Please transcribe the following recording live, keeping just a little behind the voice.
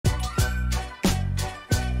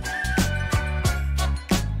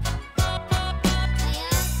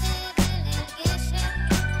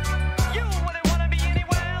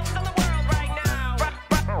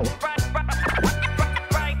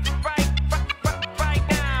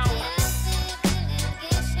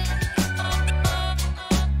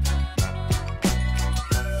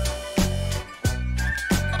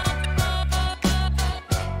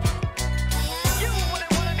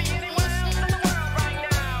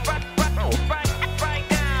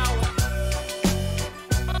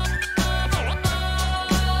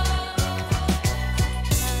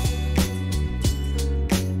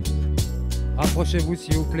rapprochez-vous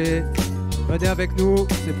s'il vous plaît. Venez avec nous,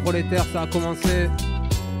 c'est Prolétaire, ça a commencé.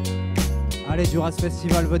 Allez, Durassic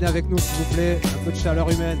Festival, venez avec nous s'il vous plaît. Un peu de chaleur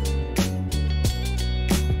humaine.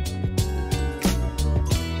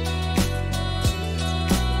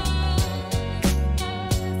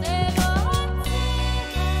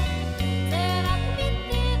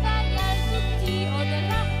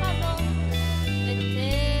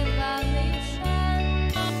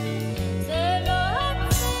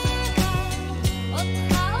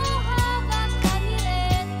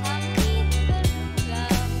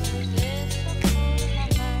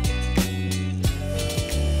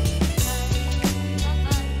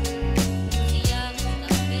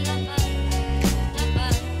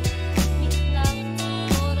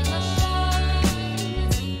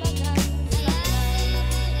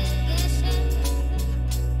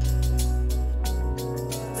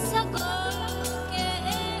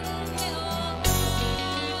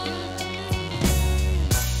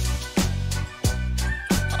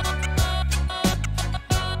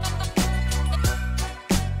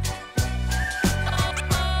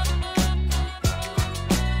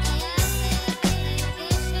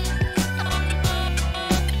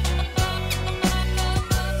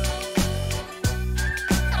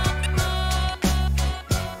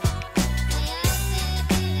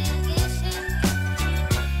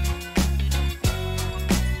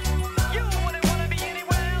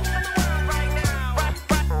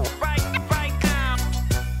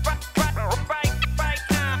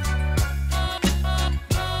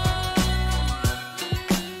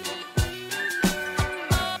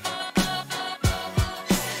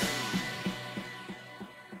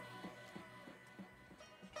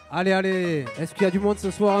 Allez, allez, est-ce qu'il y a du monde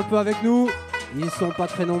ce soir un peu avec nous? Ils sont pas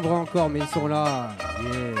très nombreux encore, mais ils sont là.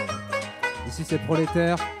 Yeah. Ici c'est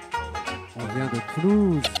Prolétaire. On vient de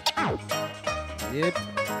Toulouse. Yep.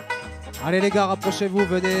 Allez les gars, rapprochez-vous,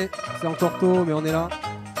 venez. C'est encore tôt, mais on est là.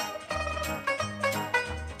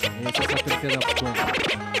 Et ça s'appelle Feather Stone.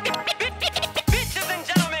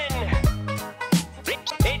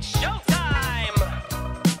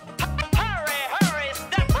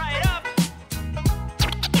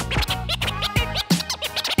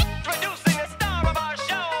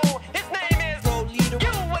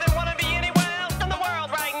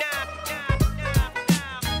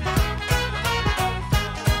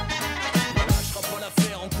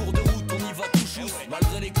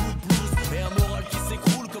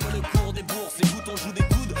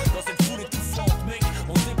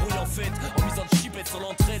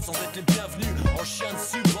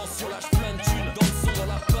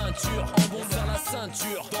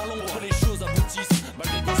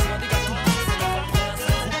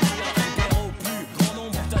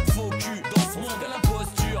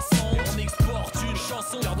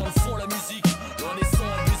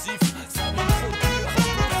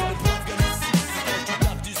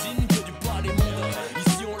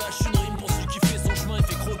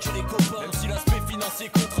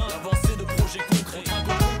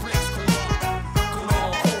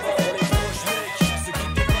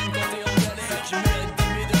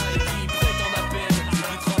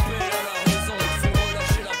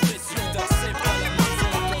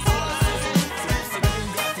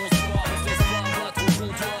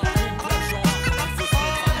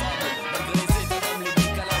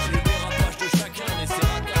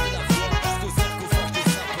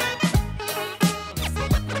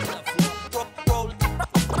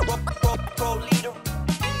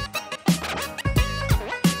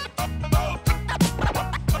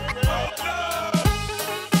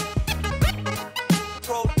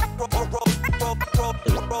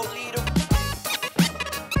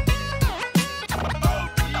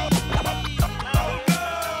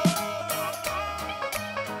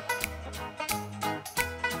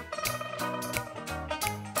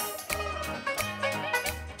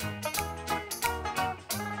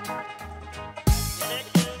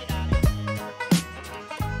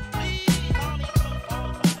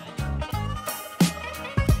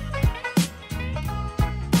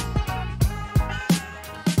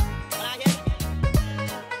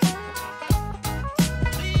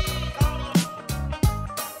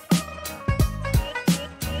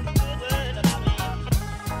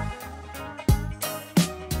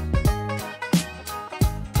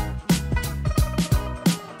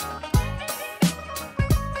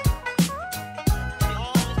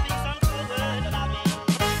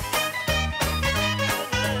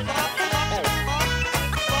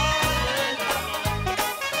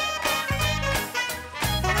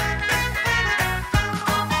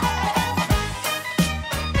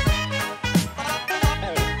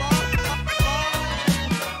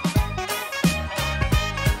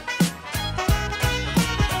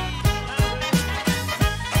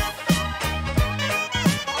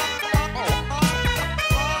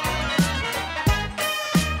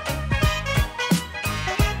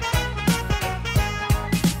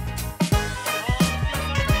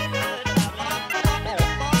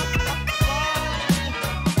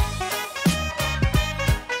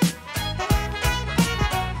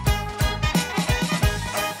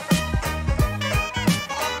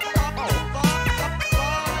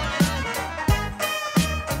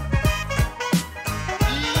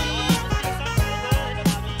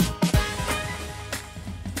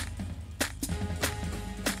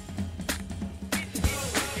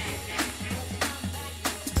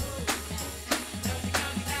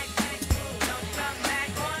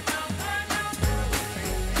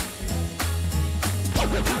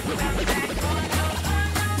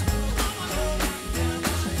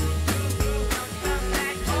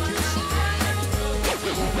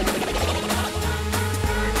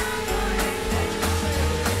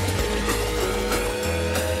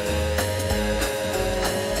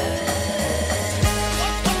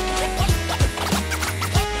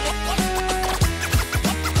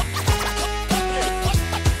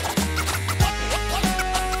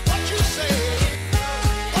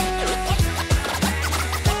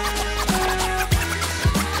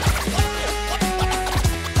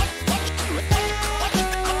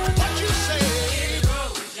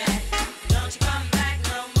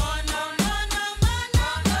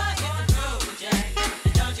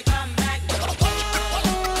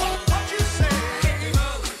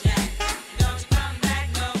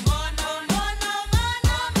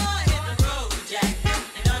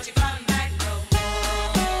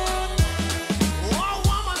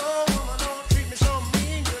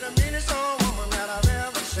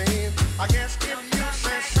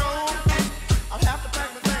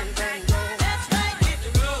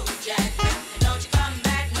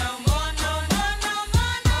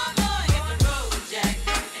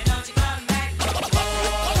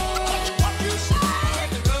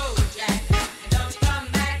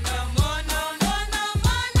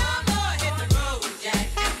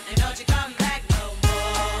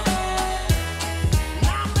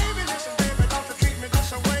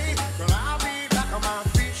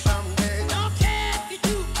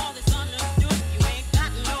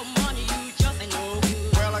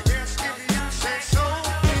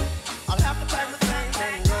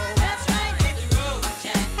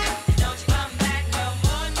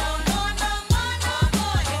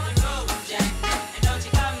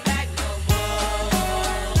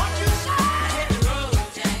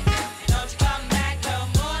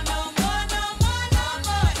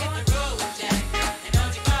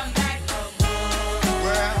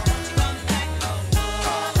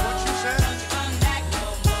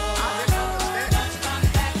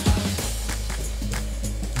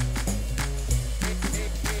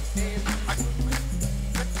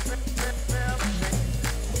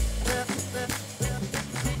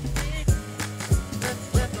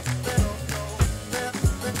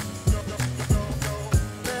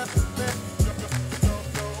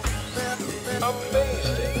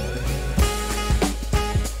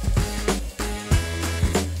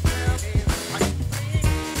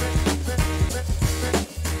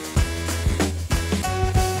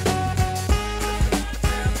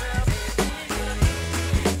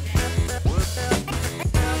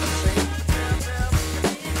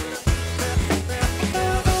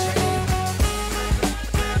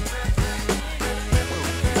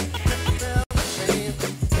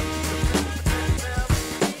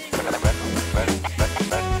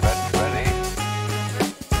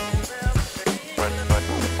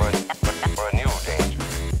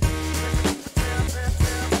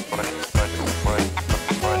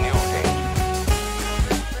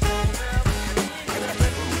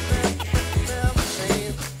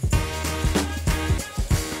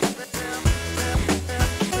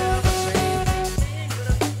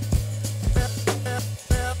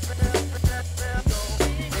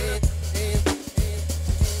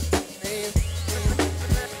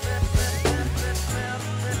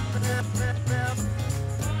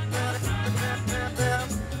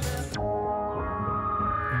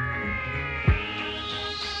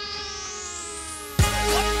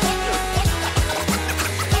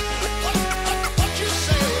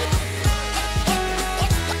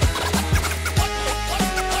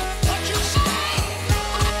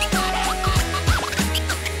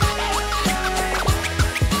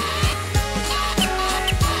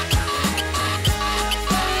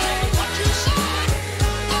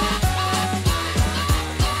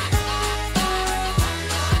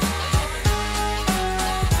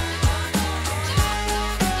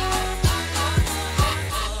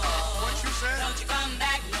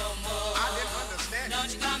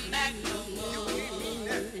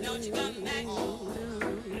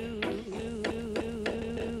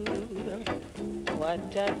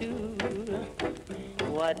 what I do,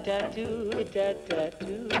 what I do, da da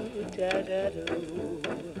do, da da do.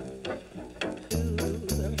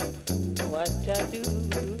 What I do,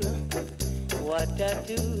 what I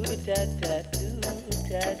do, da da do,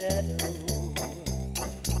 da da do.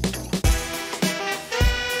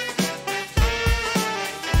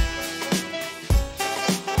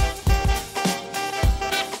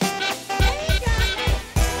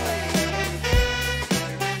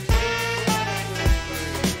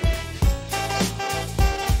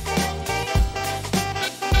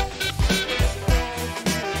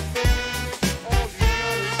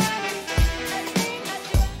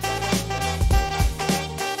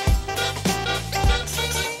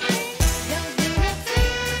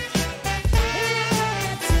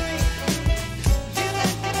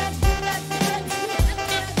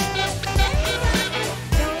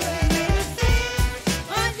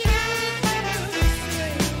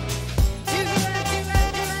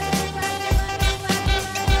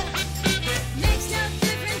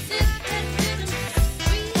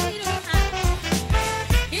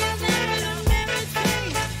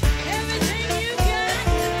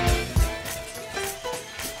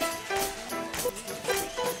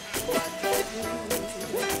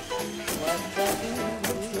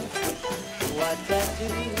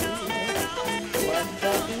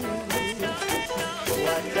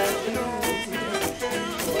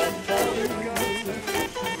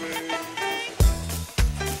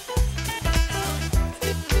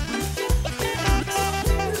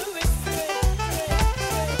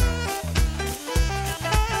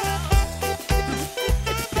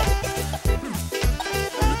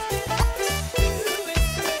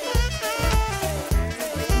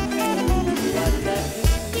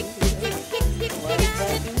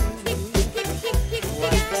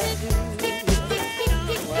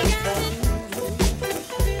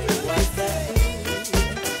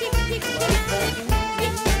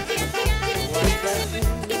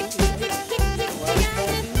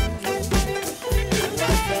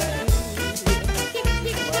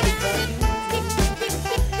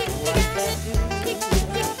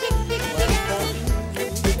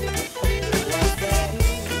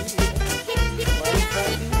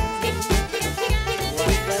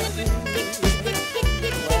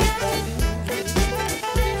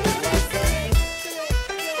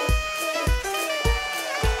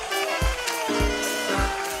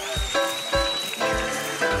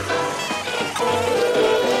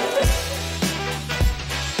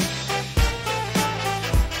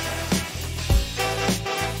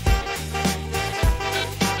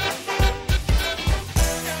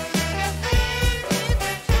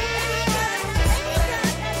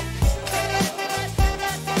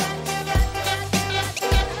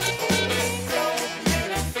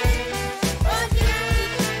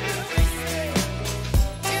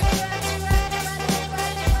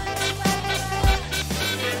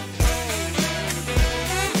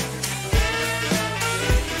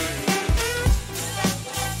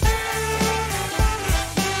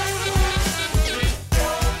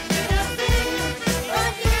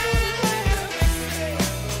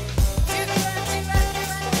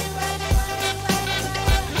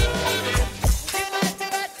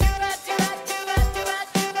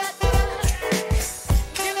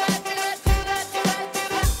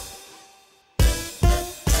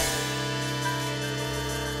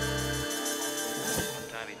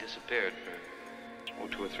 disappeared for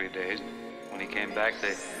 2 or 3 days. When he came back,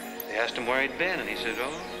 they asked him where he'd been, and he said,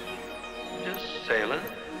 "Oh, just sailing."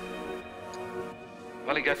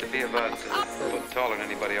 Well, he got to be about a foot taller than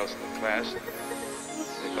anybody else in the class.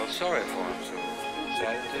 They felt sorry for him, so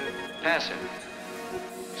decided to pass him.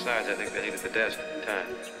 Besides, I think they needed the desk at the time.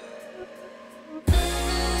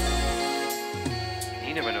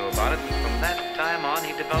 He never knew about it, but from that time on,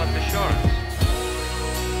 he developed assurance.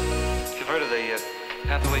 You've heard of the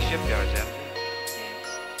Hathaway shipyards, haven't you?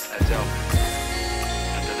 Yes. That's Elton.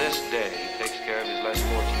 And to this day, he takes care of his less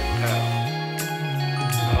fortunate pals.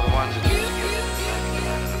 One of the ones that used to get back in the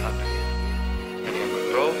land of the hunt again. Any of them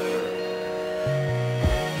drove?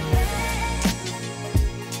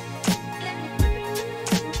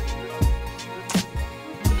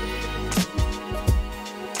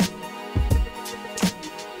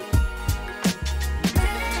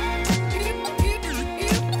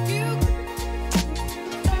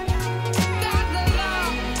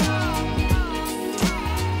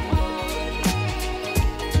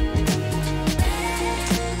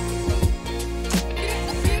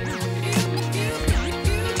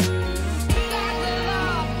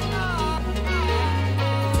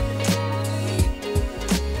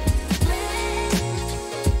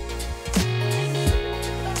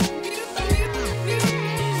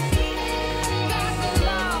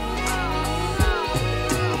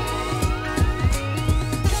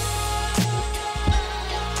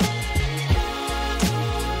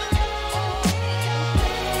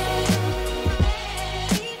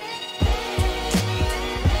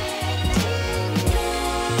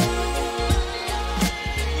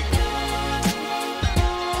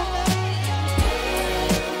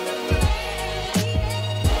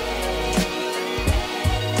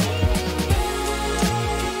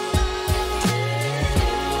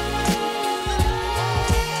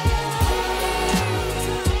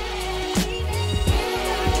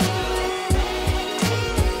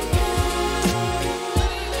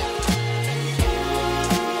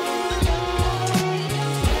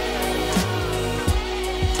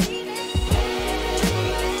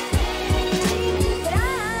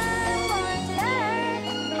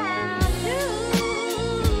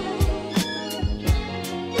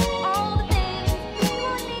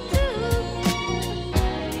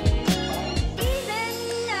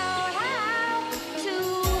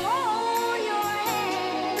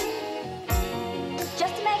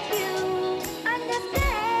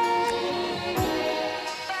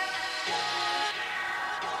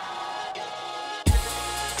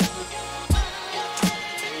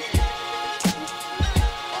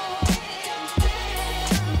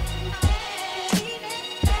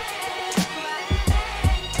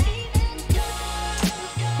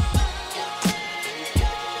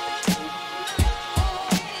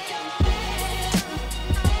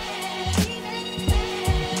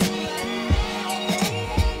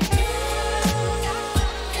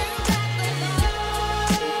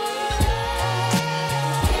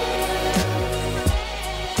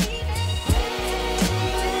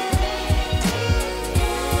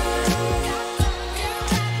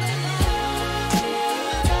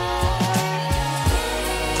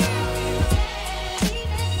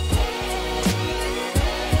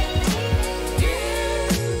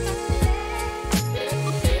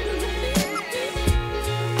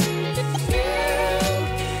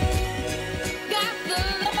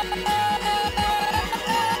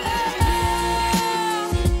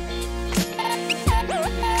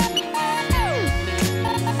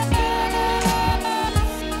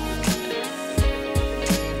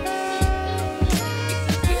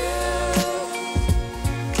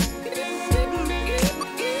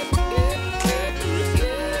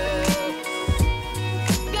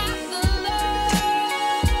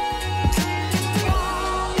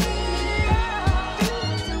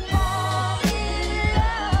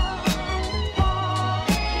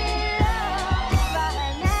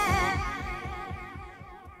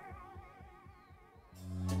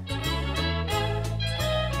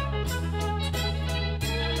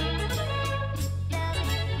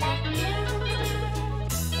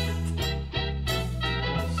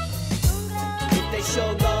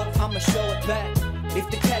 back. If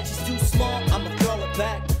the catch is too small, I'ma throw it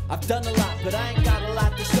back. I've done a lot, but I ain't got a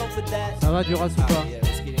lot to show for that. Ça va Durassic ou pas? Yeah,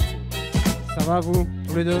 let's get into it. Ça va vous,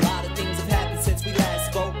 tous les deux? A lot of things have happened since we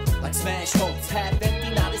last spoke. Like smash hopes, half empty,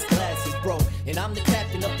 now this glass is broke. And I'm the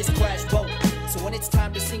captain of this crash boat. So when it's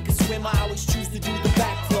time to sink or swim, I always choose to do the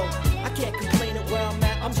backflow. I can't complain at where I'm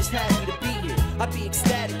at, I'm just happy to be here. I'd be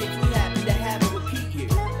ecstatic if we happen to have a repeat here.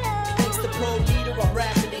 Thanks to PROLETER, I'm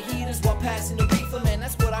rapping the heaters while passing the reefer, man,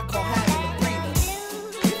 that's what I call having a breather.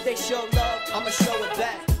 If they show love, I'ma show it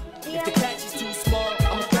back. If the catch is too small,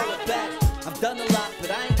 I'ma throw it back. I've done a lot,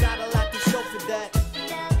 but I ain't got a lot to show for that.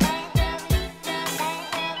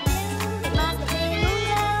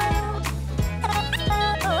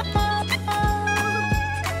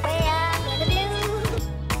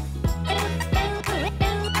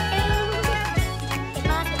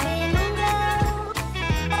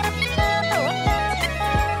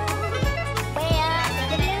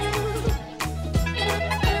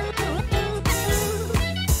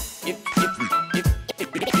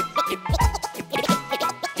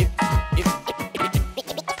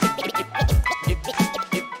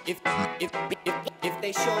 If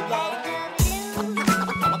they show love,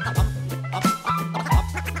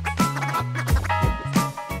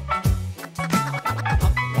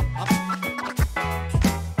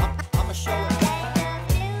 I'ma show it back.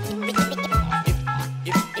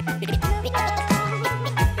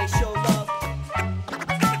 If they show love,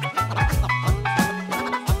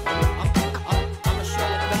 I'ma show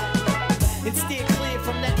it back. It's still clear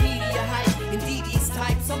from that media hype. Indeed, these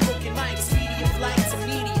types, I'm booking my expedient flights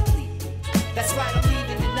immediately. That's right, I'm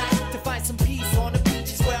leaving tonight to find some peace on the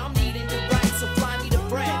beaches where I'm needing to write. So fly me to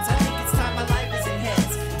France, I think it's time my life is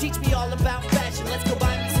enhanced. Teach me all about fashion, let's go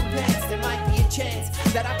buy me some pants. There might be a chance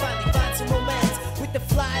that I finally find some romance with the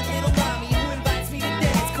fly little mommy who invites me to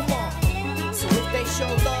dance. Come on. So if they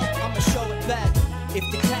show love, I'ma show it back. If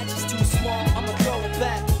the catch is too small, I'ma throw it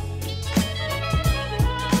back.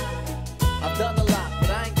 I've done a lot, but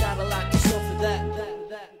I ain't got a lot to show for that.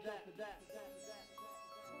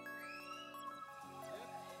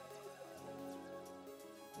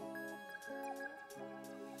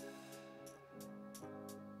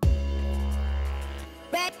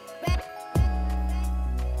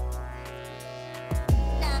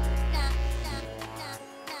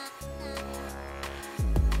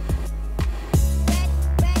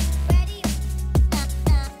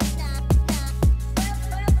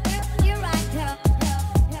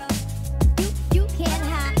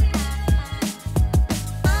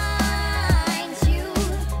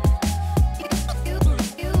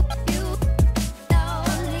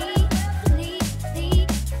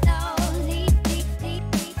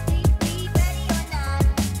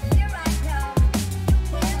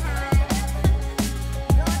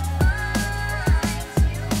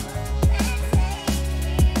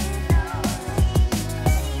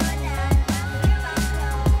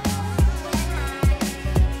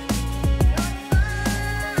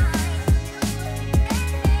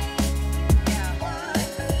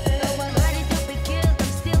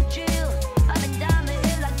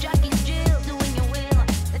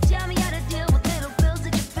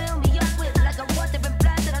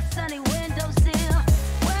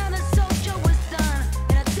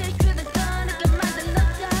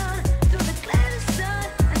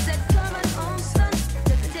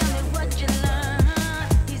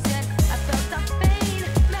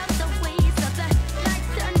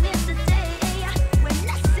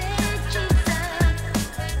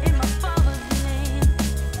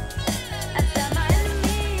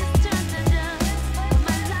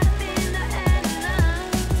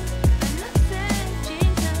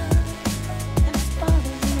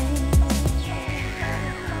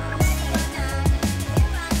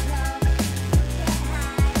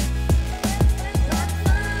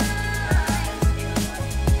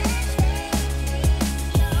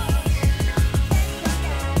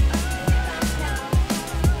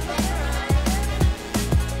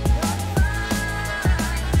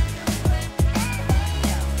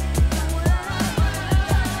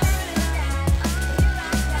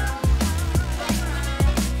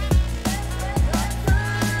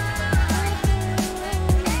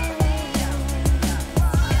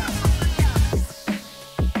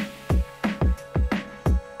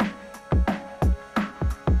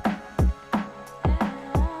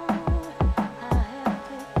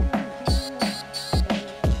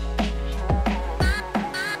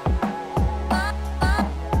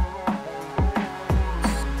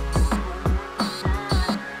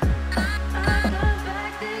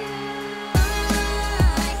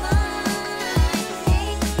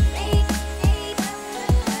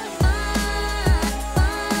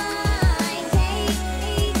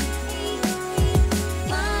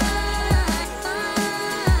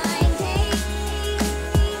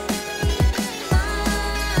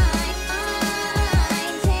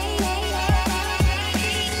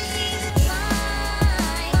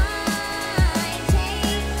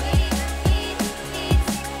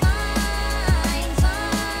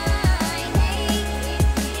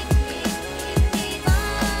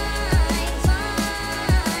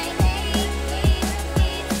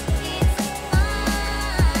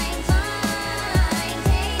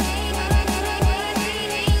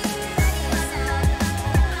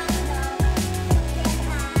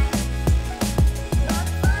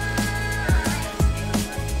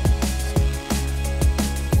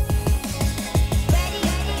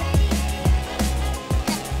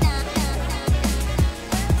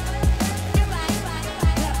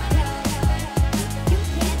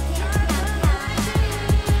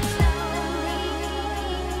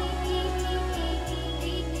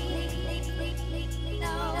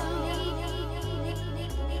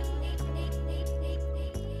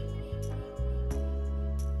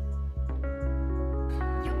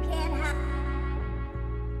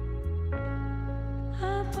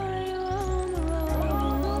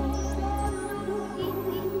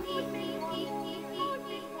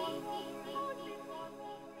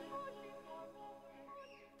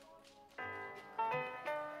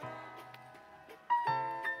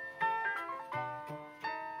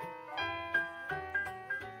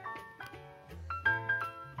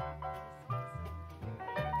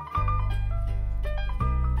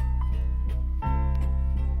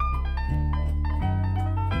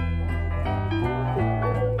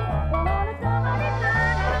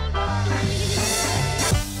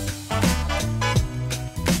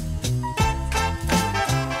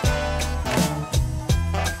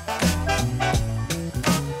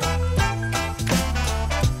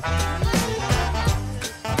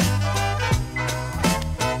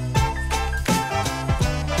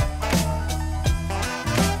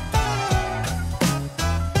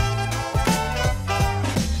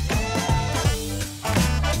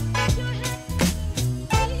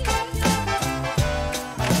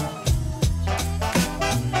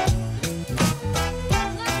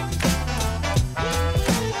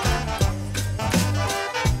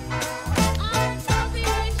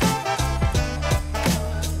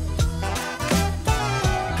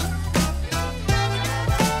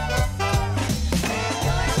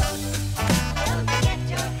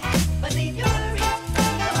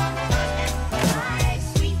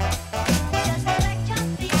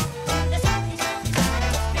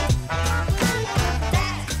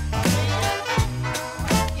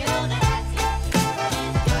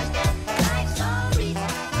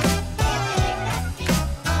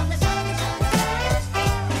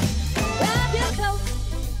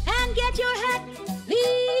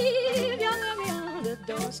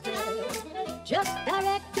 step. Just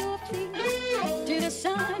direct your feet to the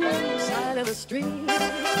sunny side of the street.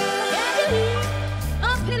 Yeah, you hear a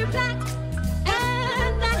pitter-pat,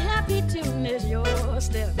 and that happy tune is your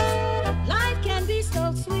step. Life can be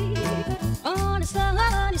so sweet on the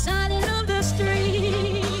sunny side of the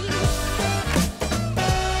street.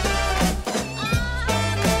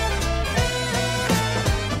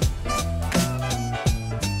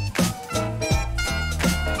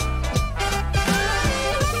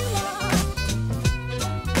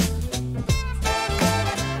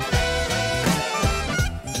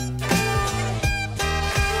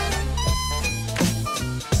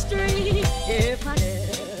 If I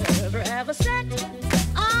never have a cent,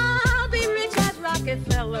 I'll be rich as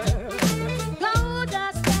Rockefeller. Gold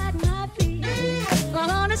dust at my feet,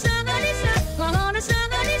 on the sunny side, on the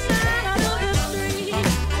sunny side of the street.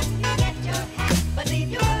 Get your hat, but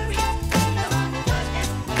leave your worries. Come on, doorstep,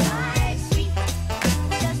 life sweet.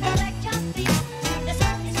 Just direct your feet to the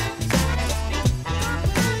sunny side of the street.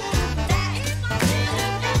 That is my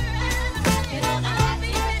you know I'll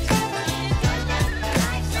be rich as Rockefeller.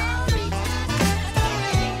 Life's so sweet.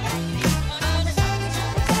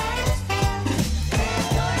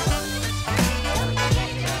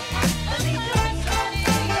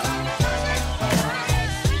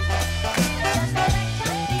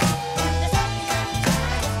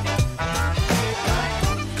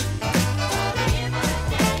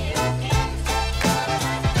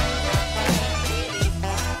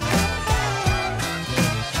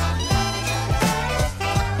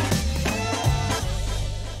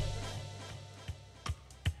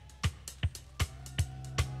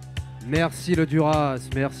 Merci le Duras,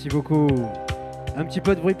 merci beaucoup. Un petit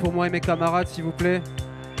peu de bruit pour moi et mes camarades s'il vous plaît.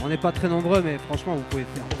 On n'est pas très nombreux mais franchement vous pouvez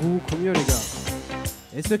faire beaucoup mieux les gars.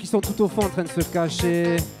 Et ceux qui sont tout au fond en train de se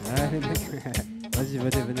cacher. Allez mec, vas-y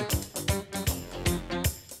venez, venez.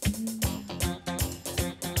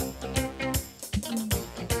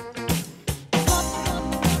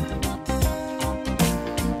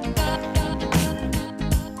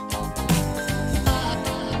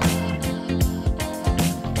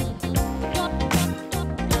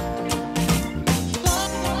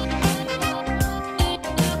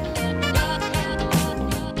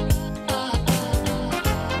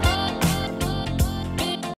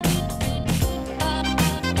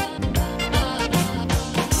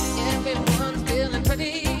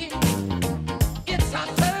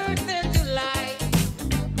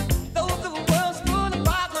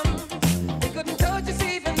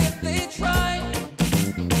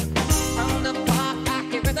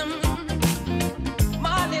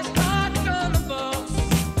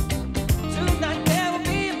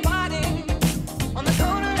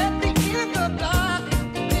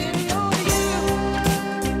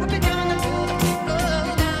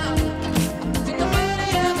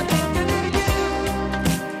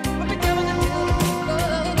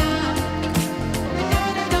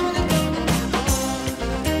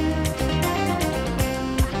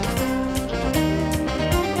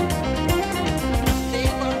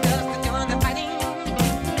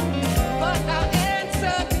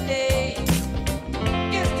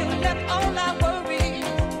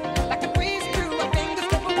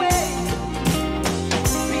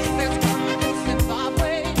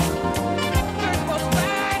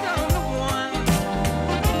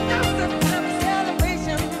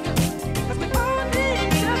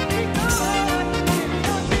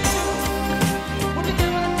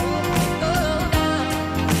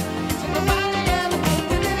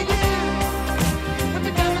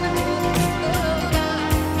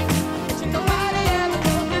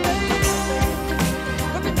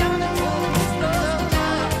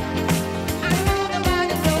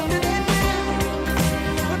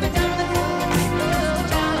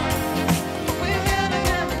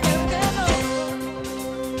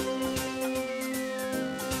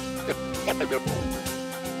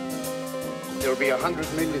 There'll be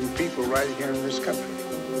 100 million people right here in this country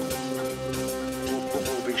who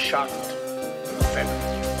will be shocked and offended.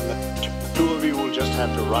 And the two of you will just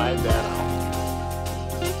have to ride that out.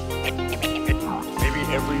 Maybe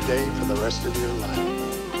every day for the rest of your life.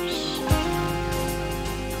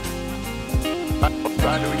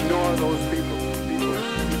 Try to ignore those people.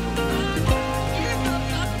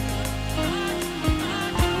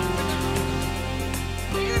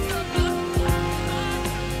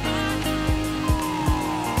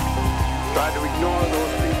 Try to ignore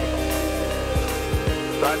those people.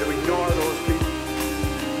 Try to ignore those people.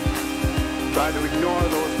 Try to ignore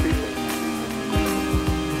those people.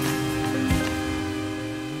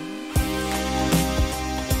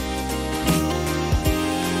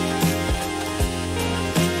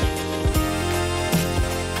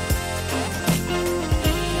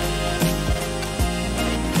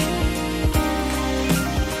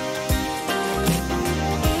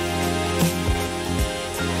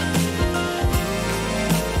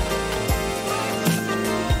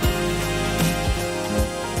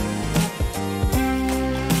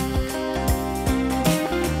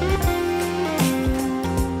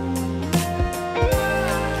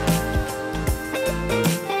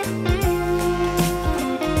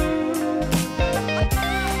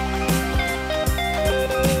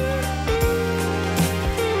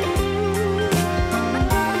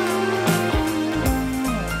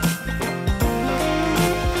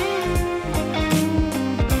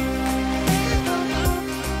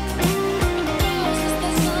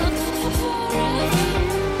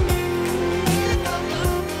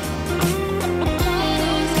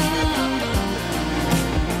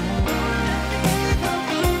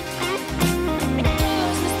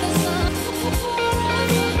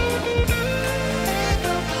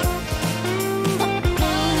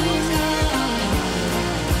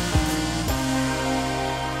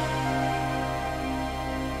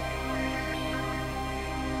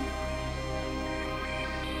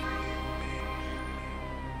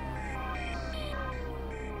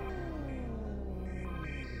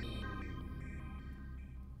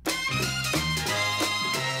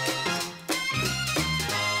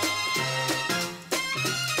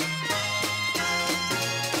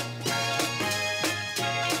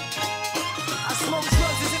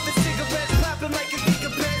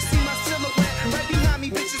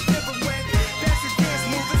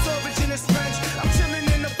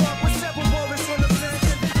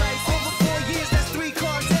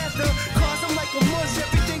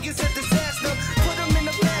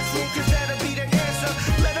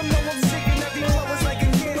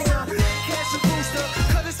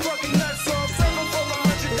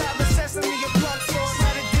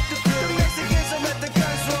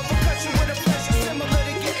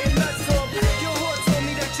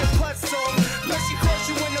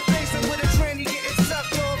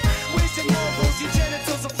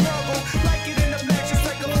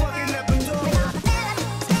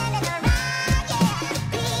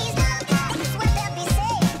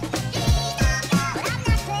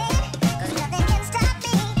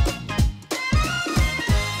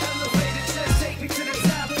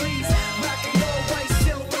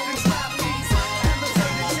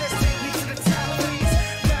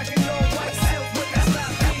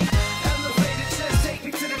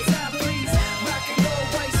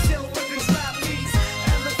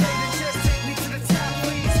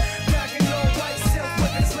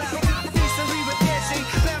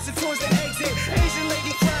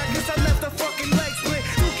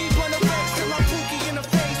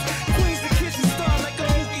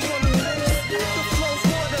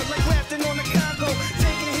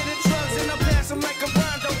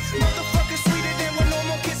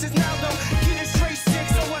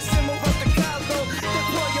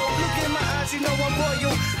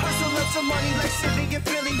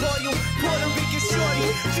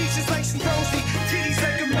 nice and rosy. Titties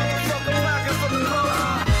like a motherfucker rockin' from the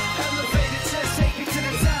road. Elevated chest, take me to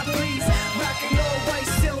the top, please. Rockin' all white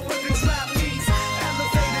silk with the drop piece.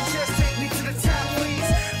 Elevated chest, take me to the top, please.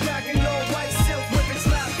 Rockin' all white silk with the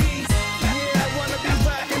drop piece. Yeah, I wanna be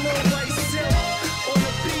rockin' all white silk on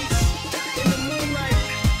the beach in the moonlight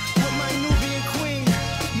with my Nubian queen.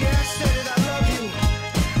 Yeah, I said it, I love you.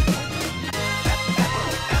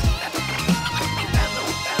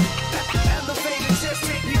 Elevated chest,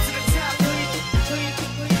 take me to the top, please.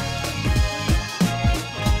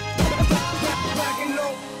 Rockin'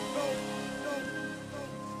 low.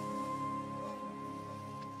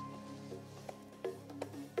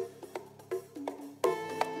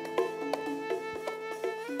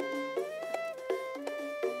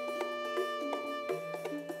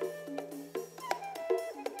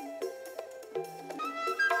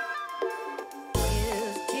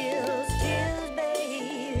 Tears,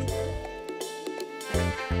 babe.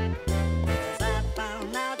 'Cause I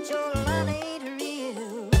found out your love ain't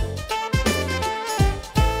real.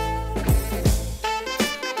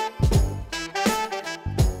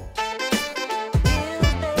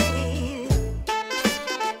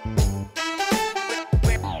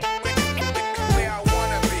 Where I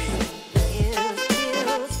wanna be.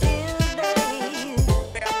 Tears, babe.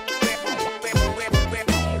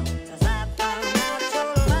 'Cause I found out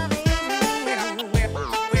your love ain't real. Where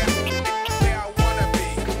I wanna be.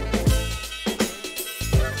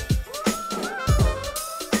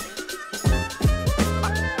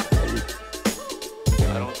 I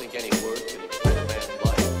don't think any word can explain a man's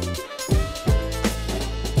life.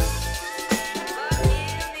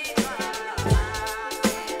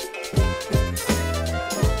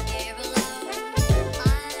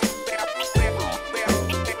 Where I wanna be. Where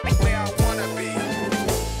I wanna be.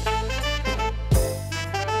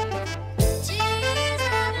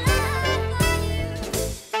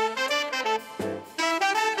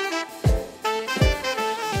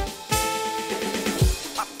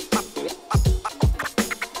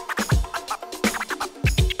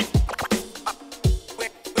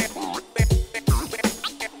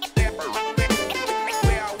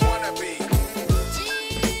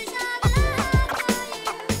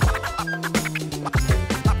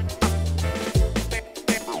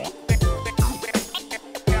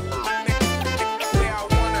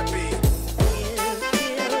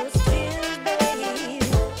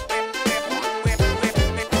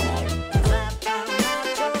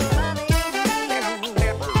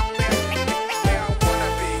 I wanna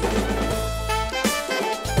be.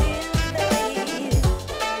 Tears, babe.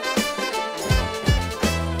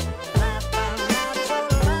 'Cause I found out your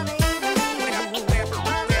love ain't real. Where I wanna be.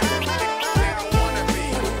 Where I wanna be.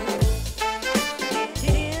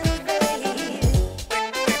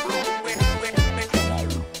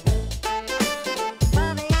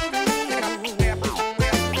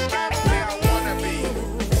 Where I wanna be.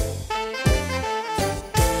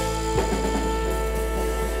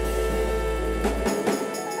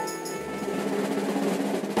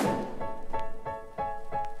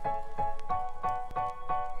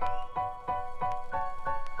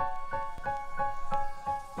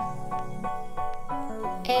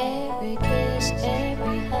 Every kiss,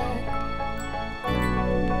 every hug.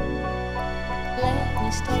 Let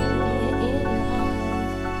me stay in your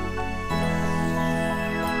arms.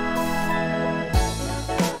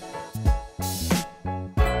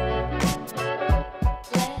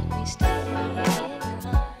 Let me stay in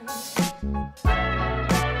your arms.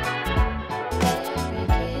 Every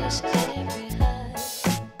kiss, every hug.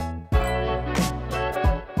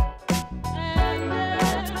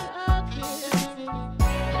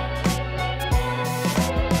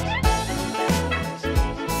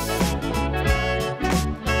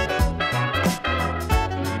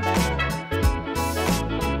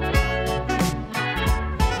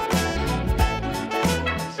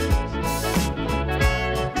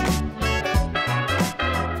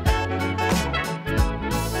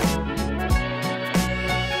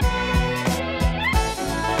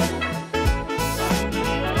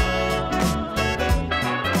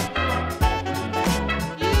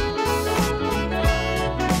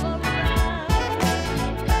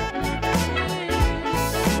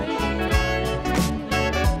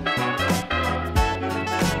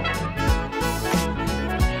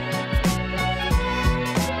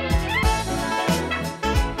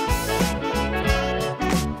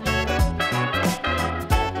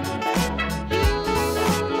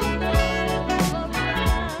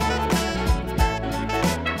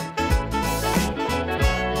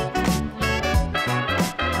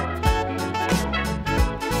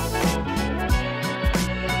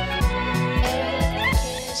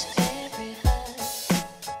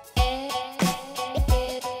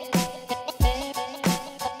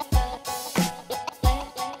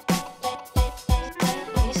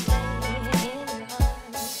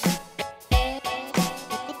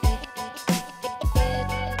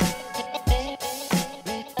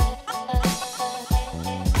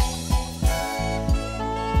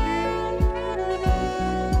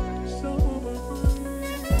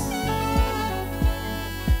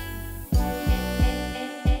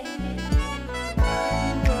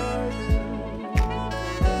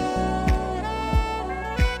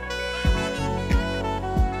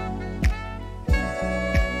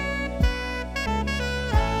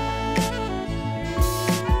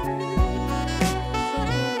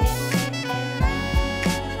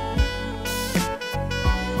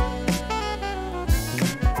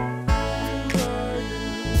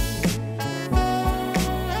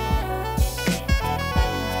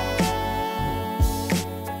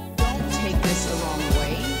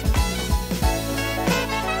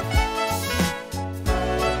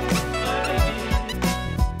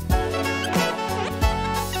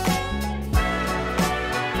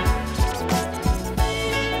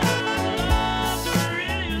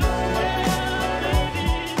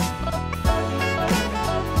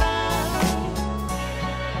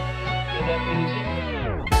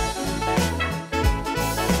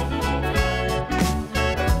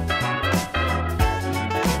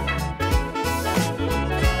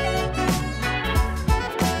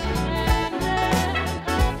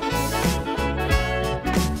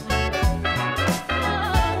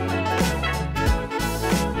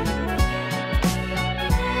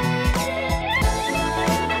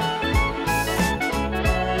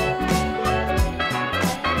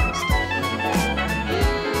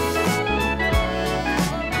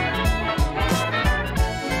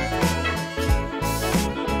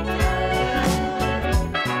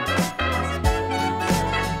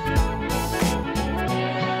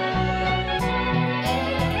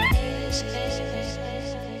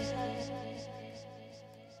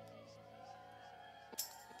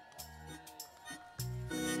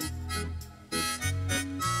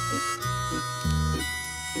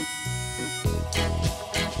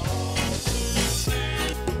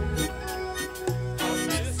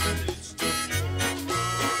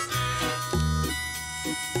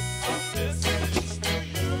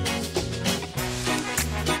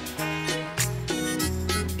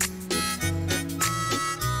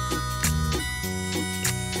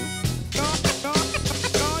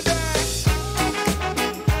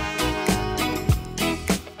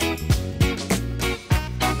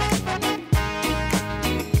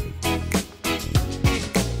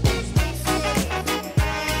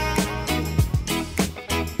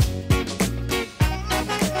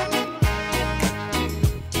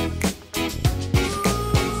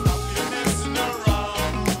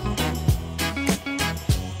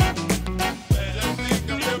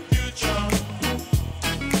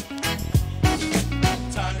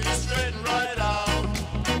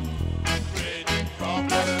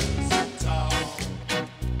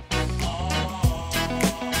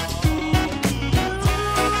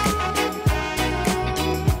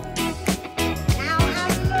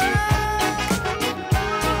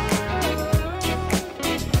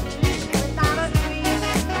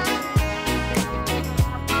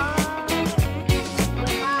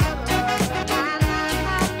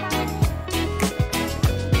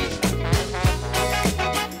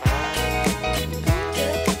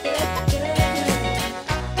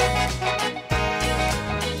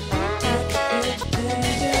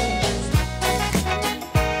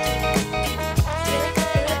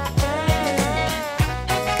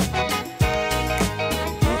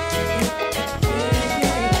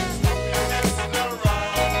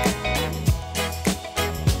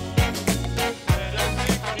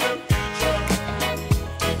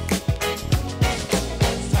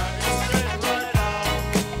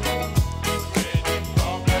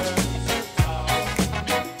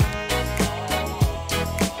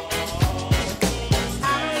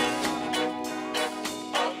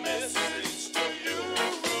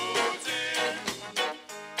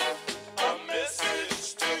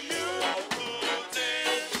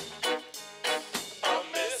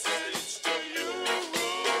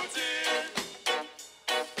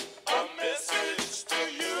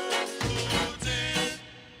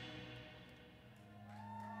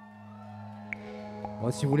 Bon,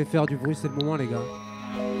 si vous voulez faire du bruit, c'est le moment, les gars.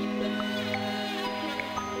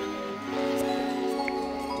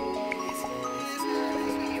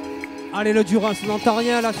 Allez, le Duracic, on n'entend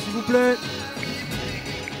rien là, s'il vous plaît.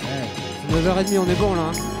 C'est 9h30, on est bon là.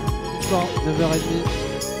 Hein. 9h30.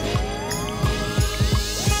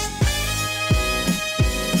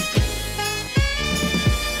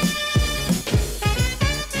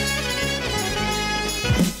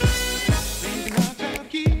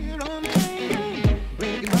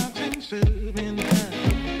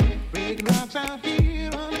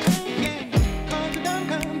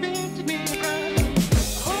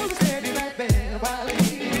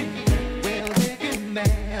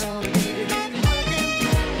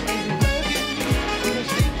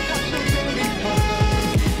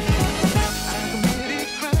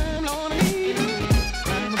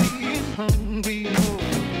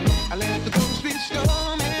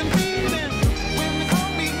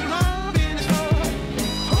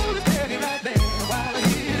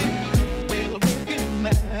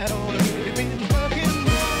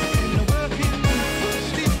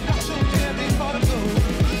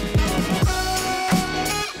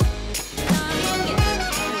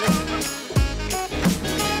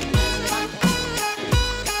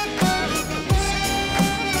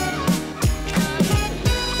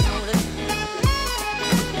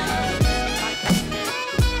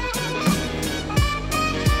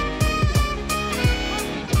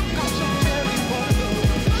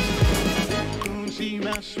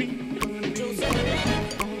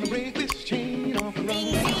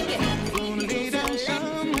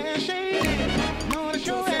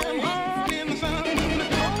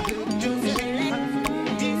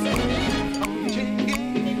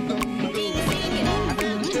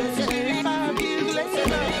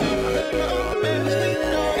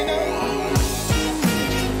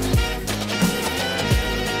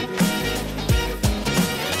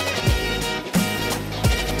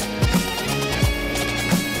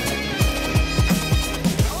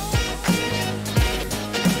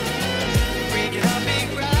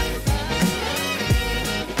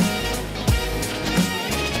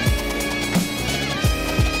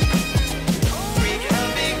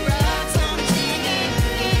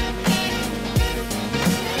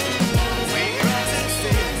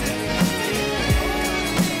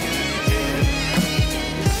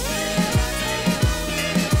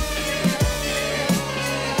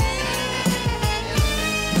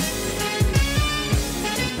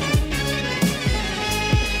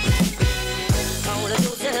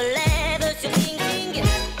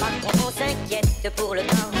 Pour le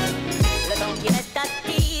temps qui reste à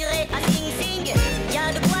tirer à Sing Sing, y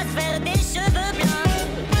a de quoi se faire des cheveux blancs.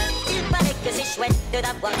 Il paraît que c'est chouette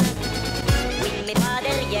d'avoir un, oui mais pas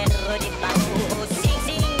derrière des barreaux. Sing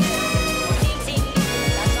Sing,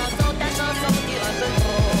 ta chanson dure un peu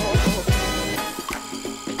trop.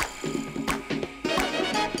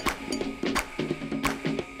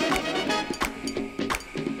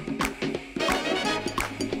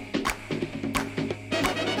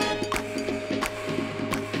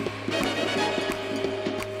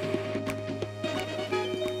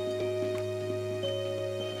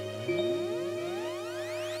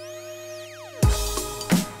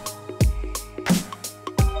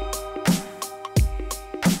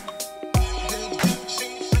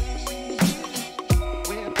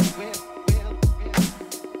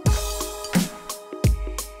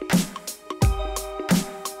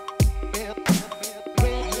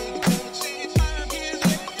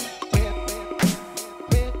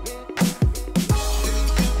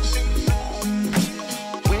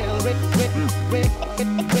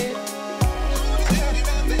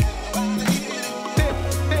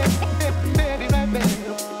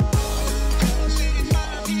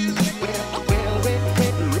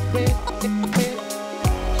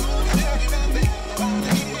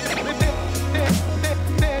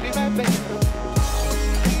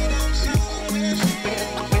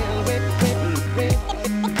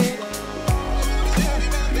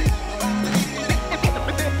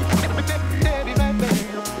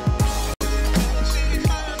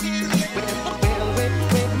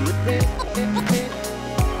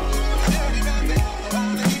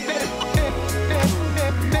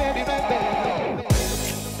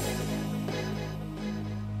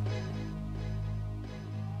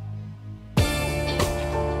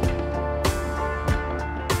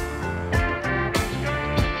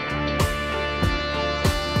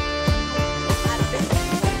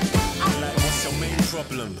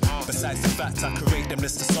 them,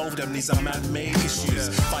 this to solve them. These are man-made issues.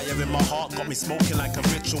 Fire in my heart got me smoking like a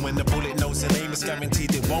ritual. When the bullet knows the name, it's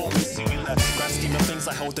guaranteed it won't miss you. In the grand scheme of things,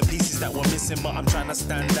 I hold the pieces that were missing, but I'm trying to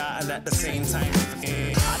stand out, and at the same time,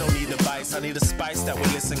 I don't need advice, I need a spice that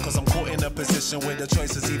will listen, cause I'm caught in a position where the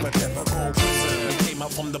choice is either death or go prison. We came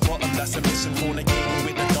up from the bottom, that's a mission. Fornicating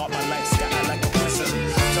with the dark, my light scatter like a prison.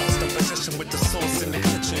 Juxtaposition with the source in the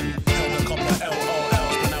kitchen. Held a couple of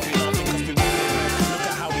LOLs, but now we laughing cause we winning. Look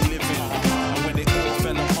at how we living. And when it all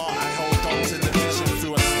fell apart, I held on to the vision.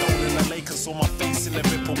 Threw a stone in the lake and saw my face in the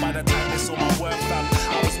ripple. By the time they saw my work fam,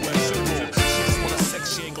 I was worth triple. She just wanna sex,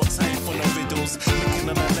 she ain't got time for no riddles. Licking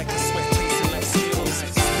on her neck and sweat tasting like Skittles.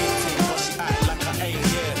 Speaking, but she act like I ain't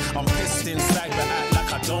here. I'm pissed inside, but act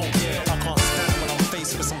like I don't care. I can't stand when I'm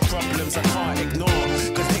faced with some problems I can't ignore.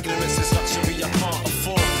 Cause ignorance is luxury I can't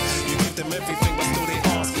afford. You give them everything, but still they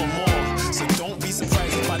ask for more. So don't be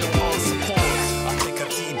surprised if I don't answer calls. I take a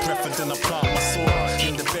deep breath and then I plant my sword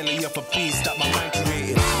in the belly of a beast that my mind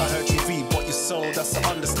created. I heard you read what you sold, that's an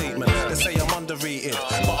understatement. They say I'm underrated,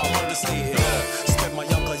 but I'm understated. Spent my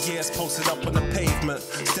younger years posted up on the pavement.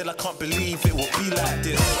 Still I can't believe it will be like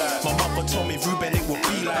this. My mother told me, Ruben, it will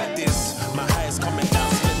be like this. My highs coming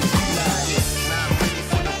down, so let me be like this. Now I'm ready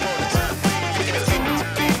for the world to try and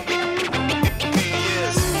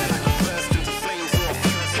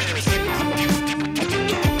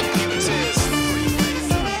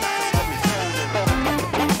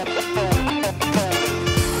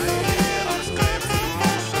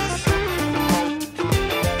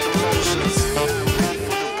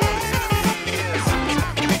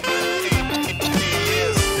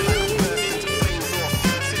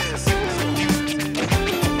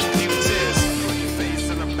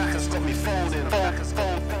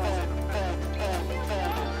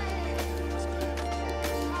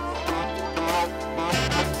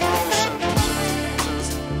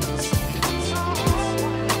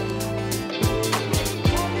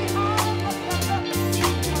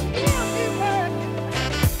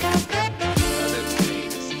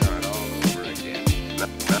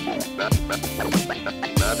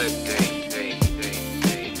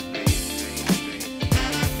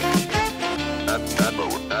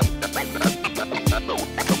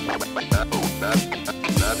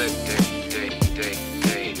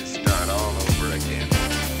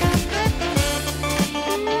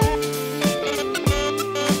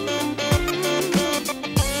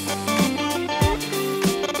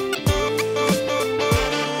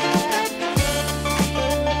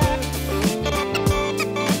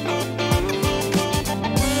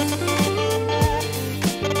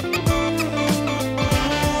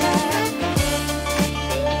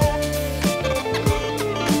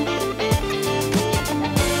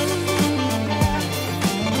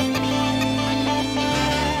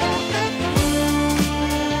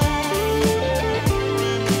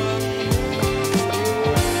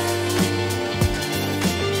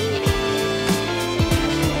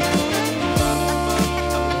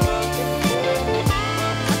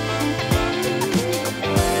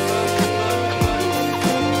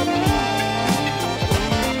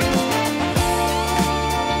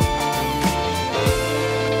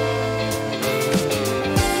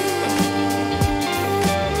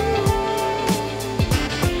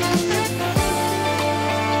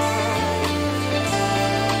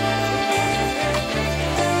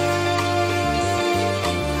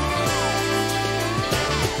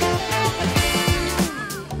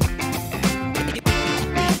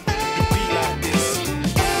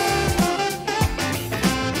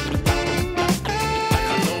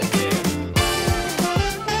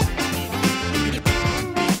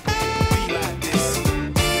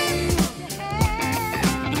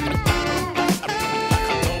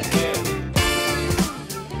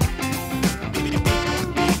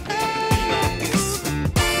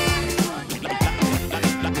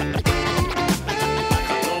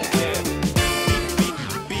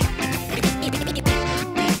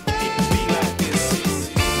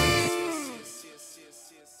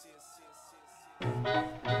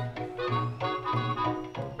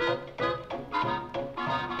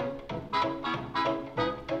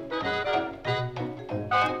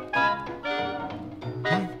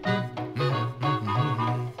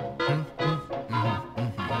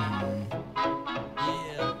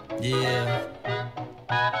Yeah.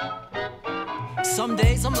 Some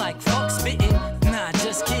days I'm like, fuck spitting. Nah,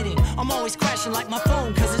 just kidding. I'm always crashing like my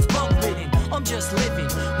phone cause it's bug ridden. I'm just living,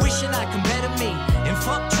 wishing I can better me. And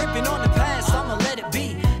fuck tripping on the past, I'ma let it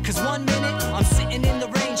be. Cause 1 minute, I'm sitting in the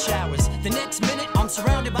rain showers. The next minute, I'm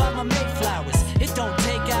surrounded by my Mayflowers. It don't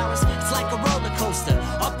take hours, it's like a roller coaster.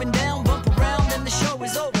 Up and down, bump around, and the show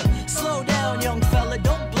is over. Slow down, young fella,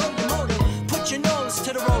 don't blow your motor. Put your nose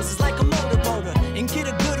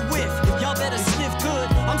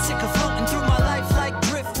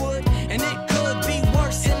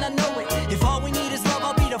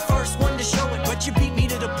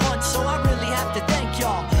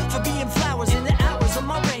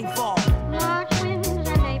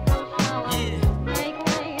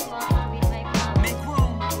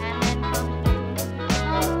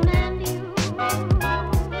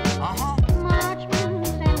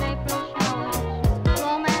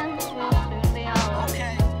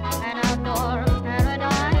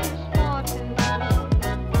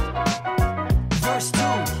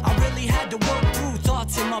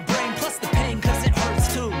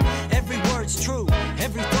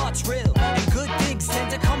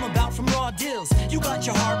got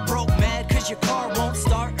your heart broke, mad cause your car won't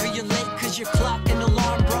start, or you're late cause your clock and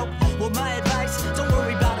alarm broke. Well, my advice, don't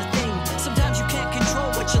worry about a thing. Sometimes you can't control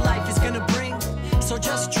what your life is gonna bring. So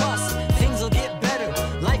just trust, things will get better.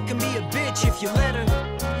 Life can be a bitch if you let her.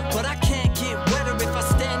 But I can't get wetter if I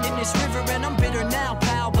stand in this river. And I'm bitter now,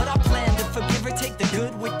 pal, but I plan to forgive her. Take the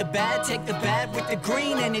good with the bad, take the bad with the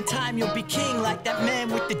green. And in time you'll be king like that man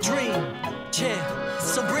with the dream. Yeah,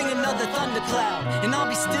 so bring another thundercloud, and I'll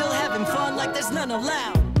be still having fun like there's none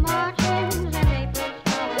allowed. Margins and April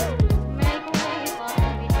flowers make way for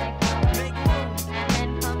happy night. Make room, And then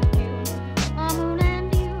comes you, a moon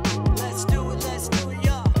and you. let's do it,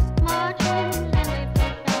 y'all. Margins and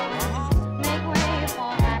April flowers make way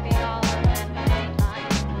for happy hours and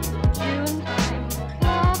Maytime, June time,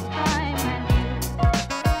 love time, and you.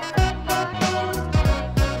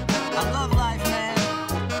 I love life, man.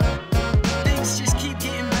 Things just keep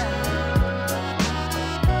getting better.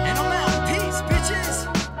 And I'm out. Peace, bitches.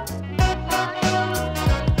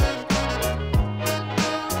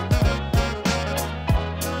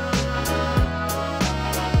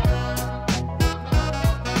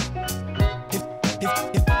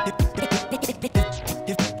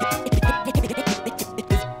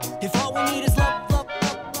 If all we need is love, love,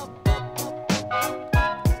 love, love,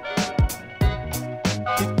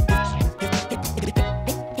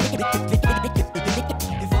 if all we need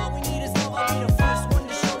is love, I'll be the first one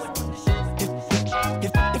to show it.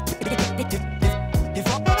 If all we need is love,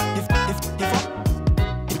 if all we need is love, I'll be the first one.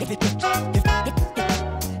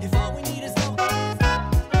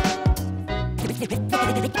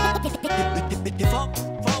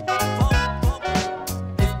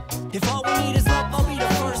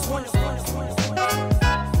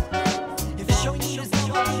 If the show need is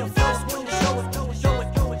love, I'll be the first one to show it.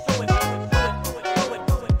 If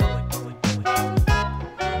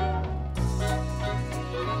all we need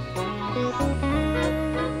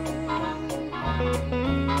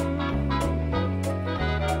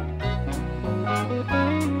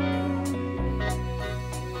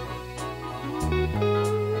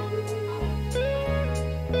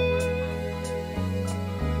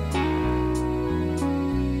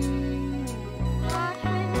love, if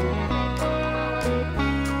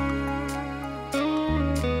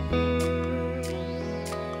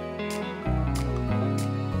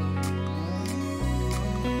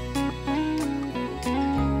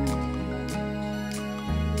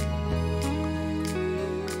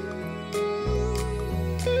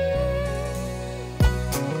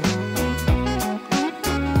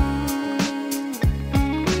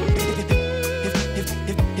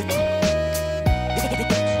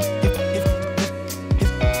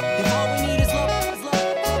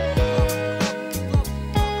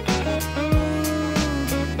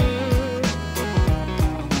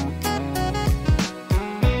we need is love,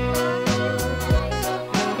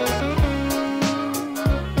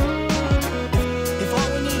 if all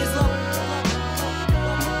we need is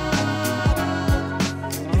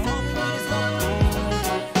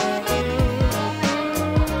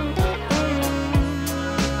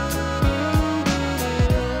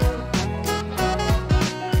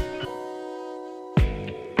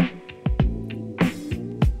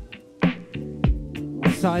On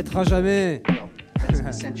s'arrêtera jamais.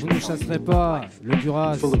 Vous ne chasserez pas le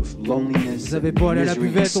Durassic. Vous avez beau aller à la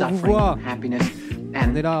buvette, on vous voit.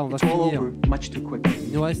 On est là, on va finir.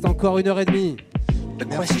 Il nous reste encore 1h30. The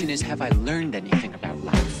question is, have I learned anything about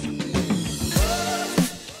life?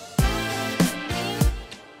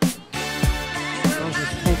 Non, je me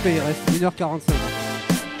suis trompé, il reste 1h45.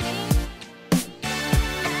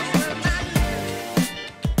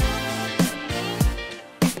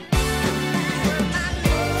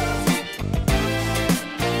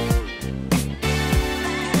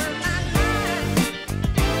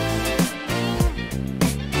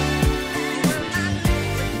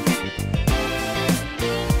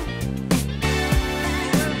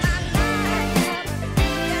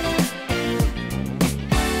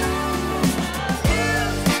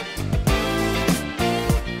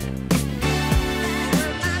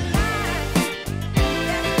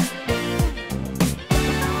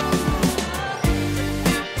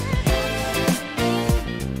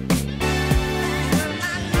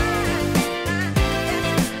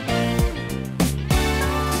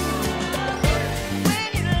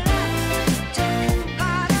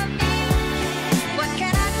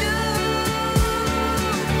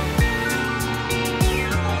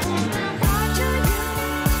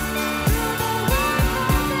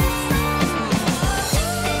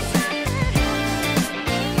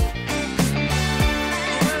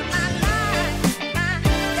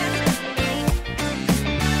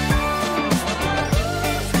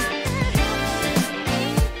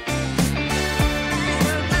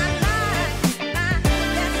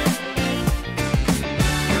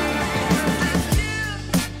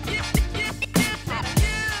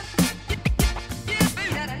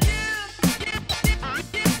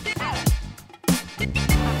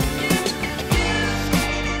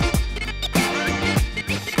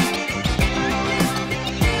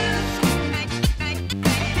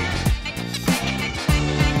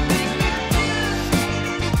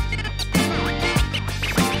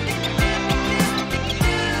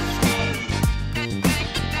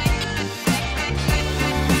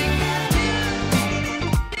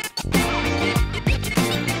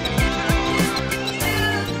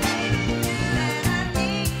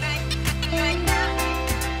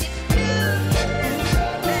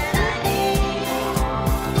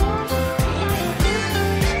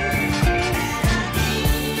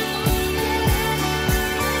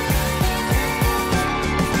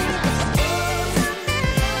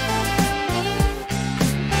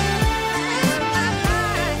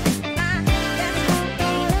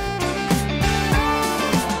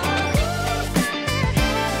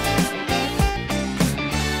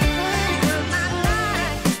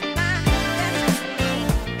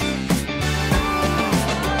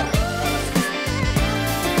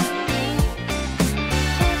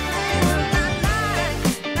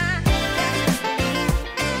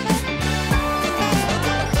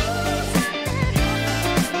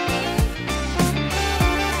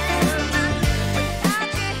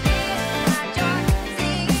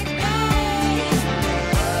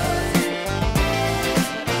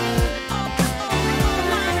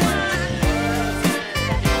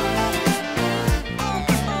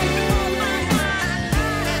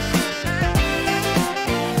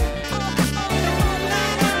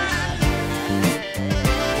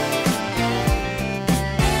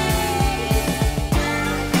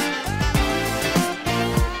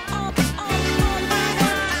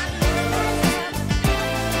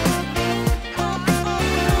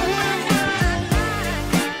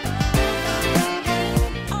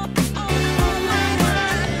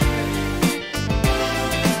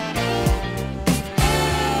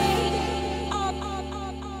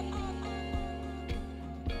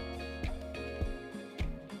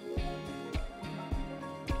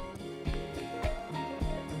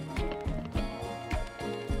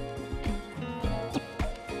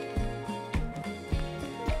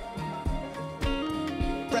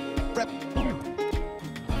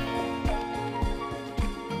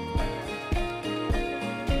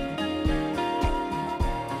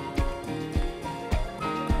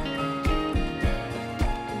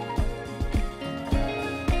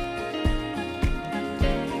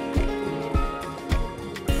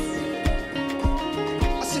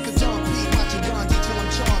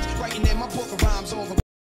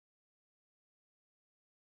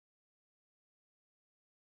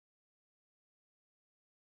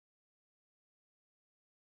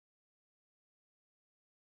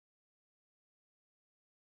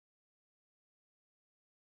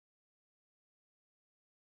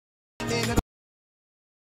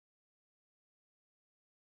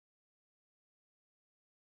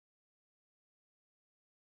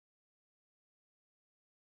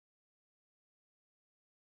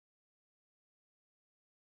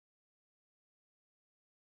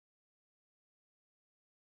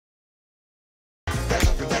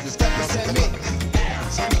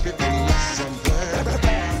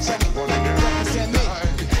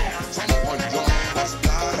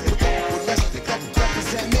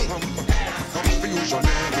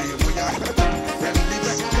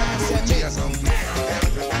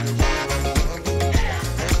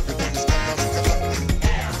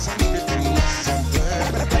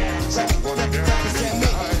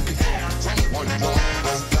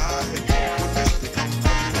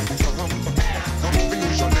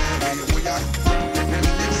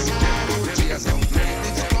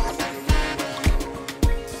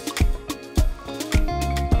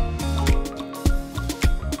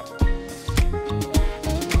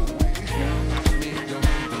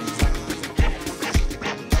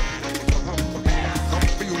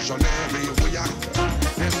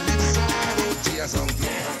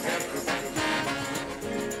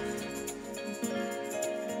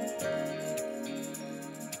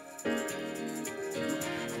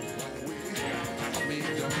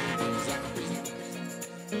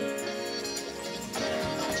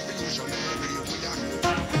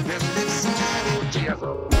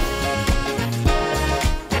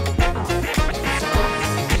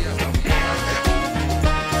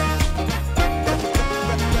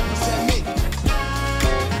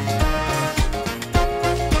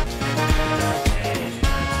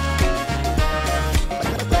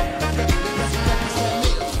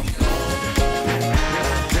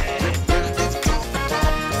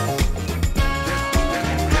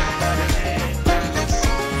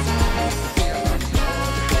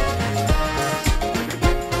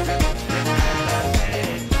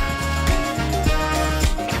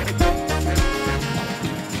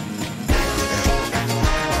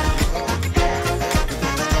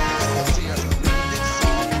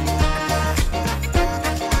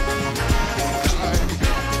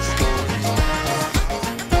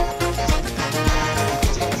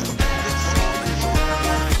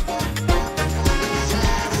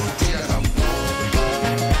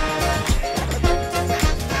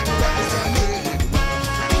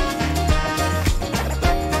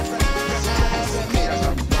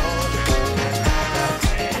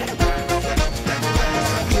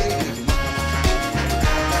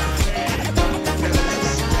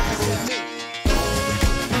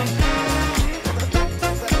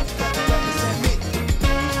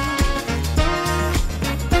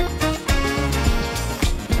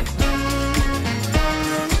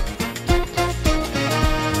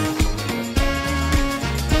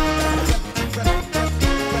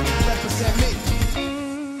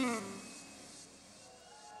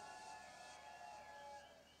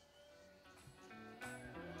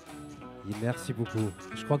 Merci beaucoup.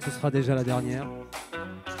 Je crois que ce sera déjà la dernière.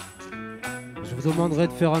 Je vous demanderai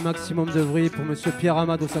de faire un maximum de bruit pour Monsieur Pierre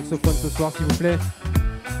Hamad au saxophone ce soir, s'il vous plaît.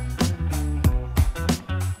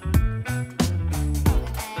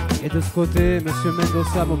 Et de ce côté, Monsieur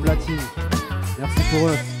Mendoza au platine. Merci pour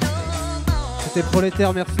eux. C'était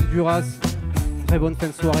Prolétaire, merci Duras. Très bonne fin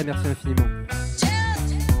de soirée, merci infiniment.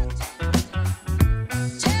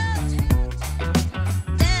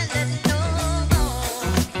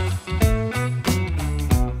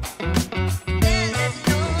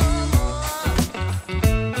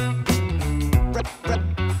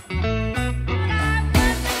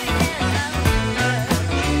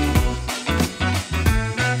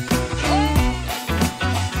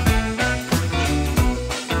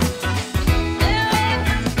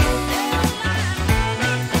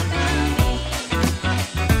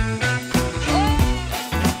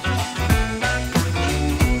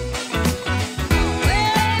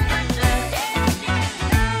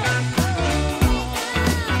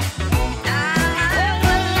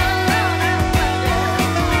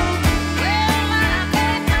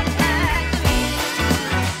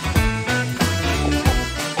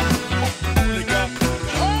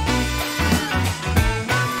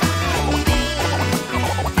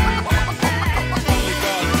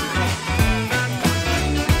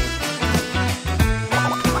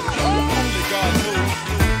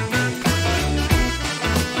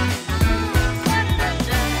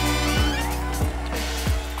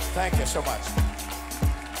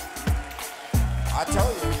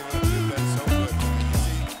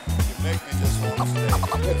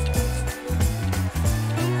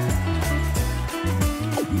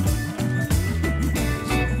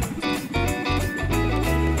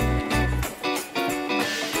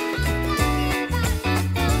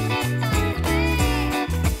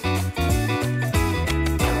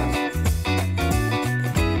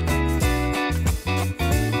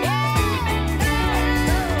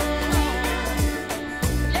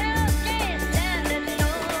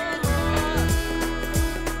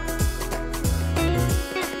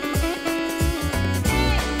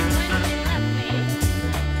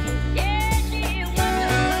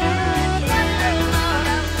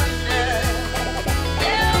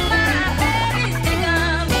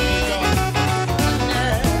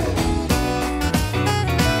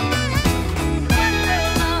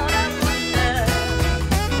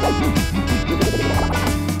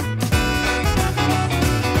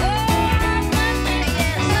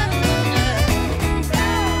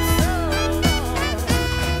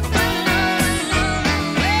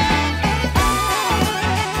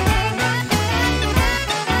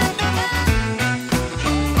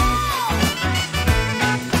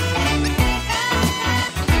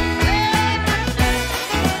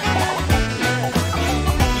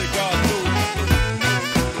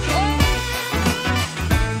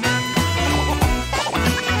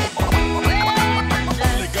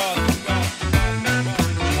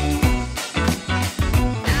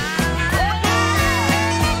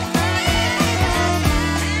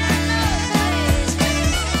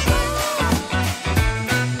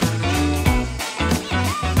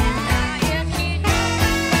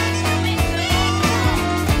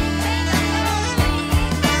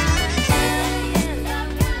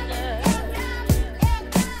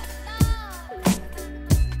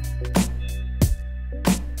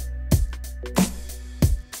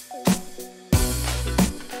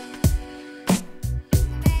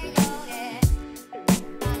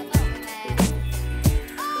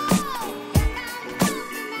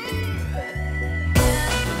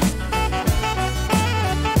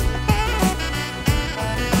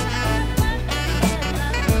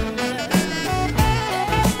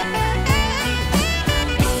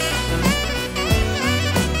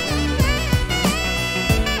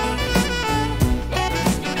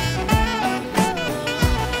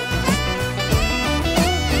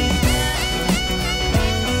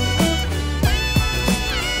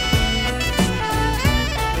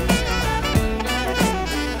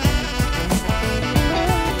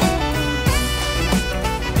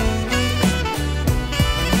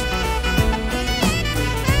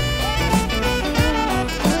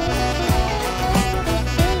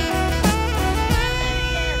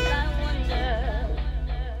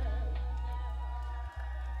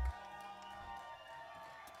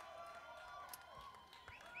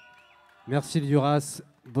 Merci le Duras.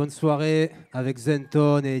 Bonne soirée avec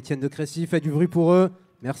Zenton et Étienne de Crécy. Faites du bruit pour eux.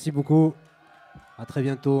 Merci beaucoup. À très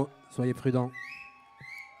bientôt. Soyez prudents.